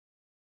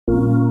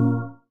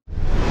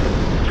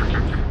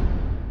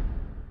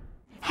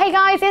Hey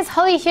guys, it's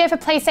Holly here for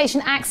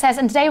PlayStation Access,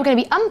 and today we're going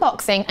to be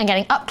unboxing and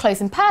getting up close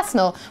and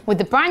personal with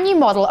the brand new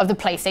model of the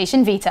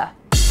PlayStation Vita.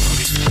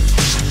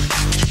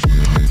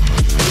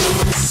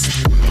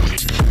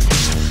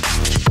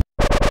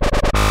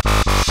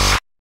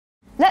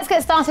 Let's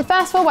get started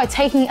first of all by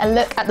taking a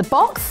look at the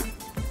box.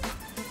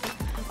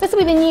 This will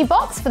be the new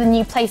box for the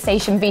new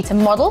PlayStation Vita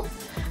model,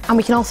 and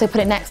we can also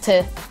put it next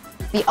to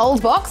the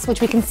old box,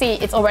 which we can see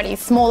it's already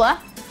smaller,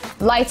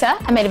 lighter,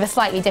 and made of a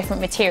slightly different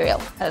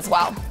material as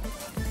well.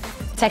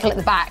 Take a look at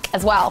the back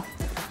as well.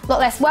 A lot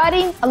less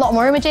wording, a lot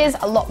more images,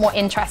 a lot more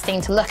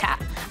interesting to look at.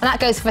 And that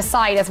goes for the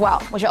side as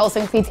well, which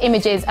also includes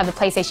images of the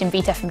PlayStation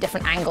Vita from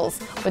different angles,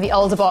 where the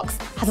older box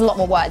has a lot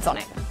more words on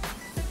it.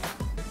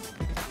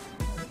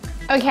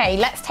 Okay,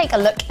 let's take a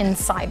look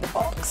inside the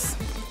box.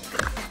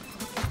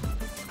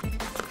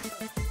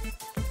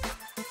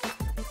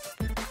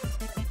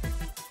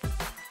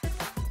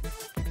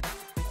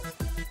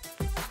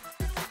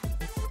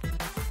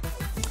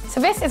 So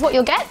this is what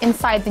you'll get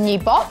inside the new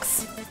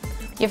box.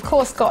 You've of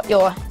course got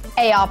your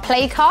AR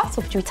play cards,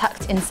 which will be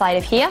tucked inside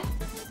of here.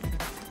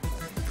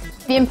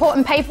 The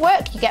important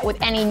paperwork you get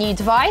with any new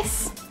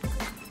device,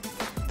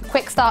 the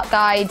quick start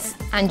guides,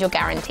 and your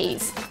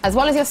guarantees, as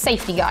well as your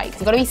safety guide, because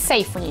you've got to be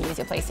safe when you use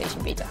your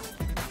PlayStation Vita.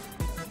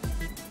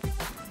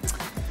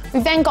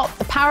 We've then got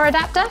the power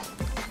adapter,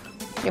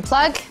 your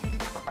plug,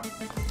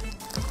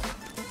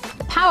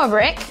 the power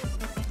brick,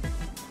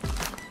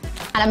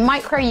 and a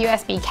micro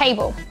USB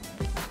cable.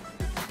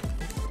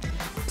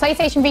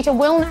 PlayStation Vita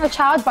will now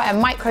charge by a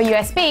micro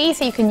USB,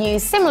 so you can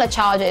use similar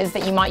chargers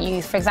that you might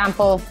use, for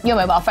example, your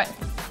mobile phone.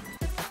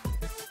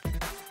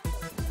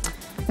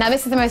 Now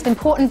this is the most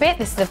important bit.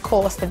 This is of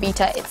course the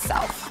Vita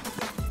itself.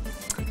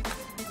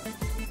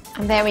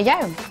 And there we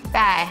go.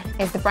 There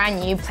is the brand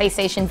new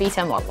PlayStation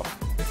Vita model.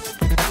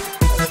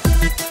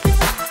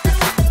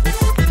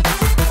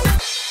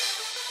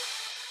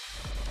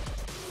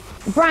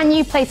 The brand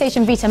new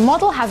PlayStation Vita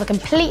model has a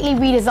completely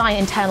redesigned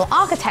internal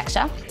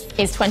architecture,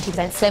 is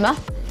 20% slimmer,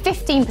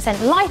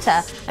 15%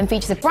 lighter, and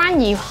features a brand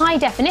new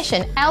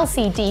high-definition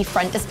LCD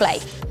front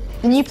display.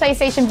 The new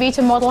PlayStation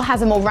Vita model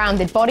has a more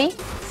rounded body,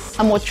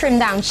 a more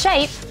trimmed-down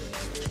shape,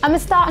 and the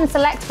start and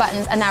select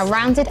buttons are now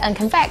rounded and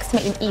convex to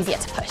make them easier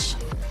to push.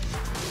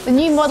 The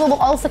new model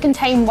will also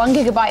contain 1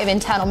 GB of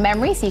internal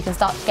memory, so you can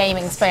start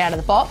gaming straight out of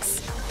the box.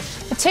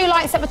 The 2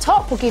 lights at the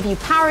top will give you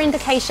power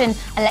indication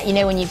and let you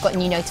know when you've got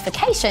new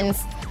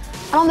notifications.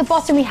 And on the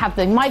bottom we have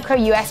the micro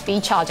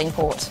USB charging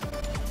port.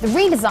 The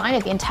redesign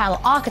of the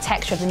internal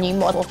architecture of the new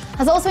model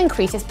has also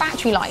increased its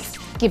battery life,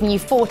 giving you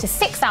 4 to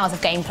 6 hours of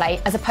gameplay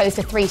as opposed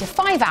to 3 to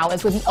 5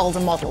 hours with the older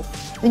model.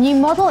 The new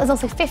model is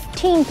also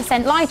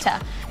 15% lighter,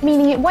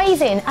 meaning it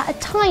weighs in at a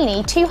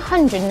tiny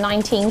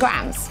 219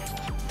 grams.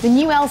 The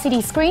new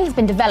LCD screen has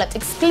been developed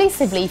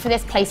exclusively for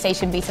this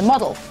PlayStation Vita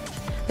model.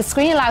 The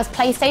screen allows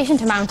PlayStation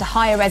to mount a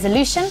higher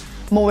resolution,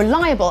 more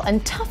reliable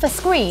and tougher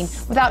screen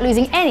without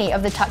losing any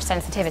of the touch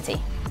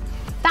sensitivity.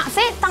 That's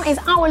it, that is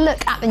our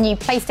look at the new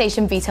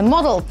PlayStation Vita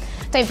model.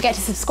 Don't forget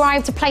to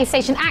subscribe to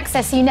PlayStation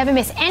Access so you never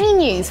miss any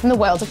news from the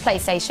world of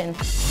PlayStation.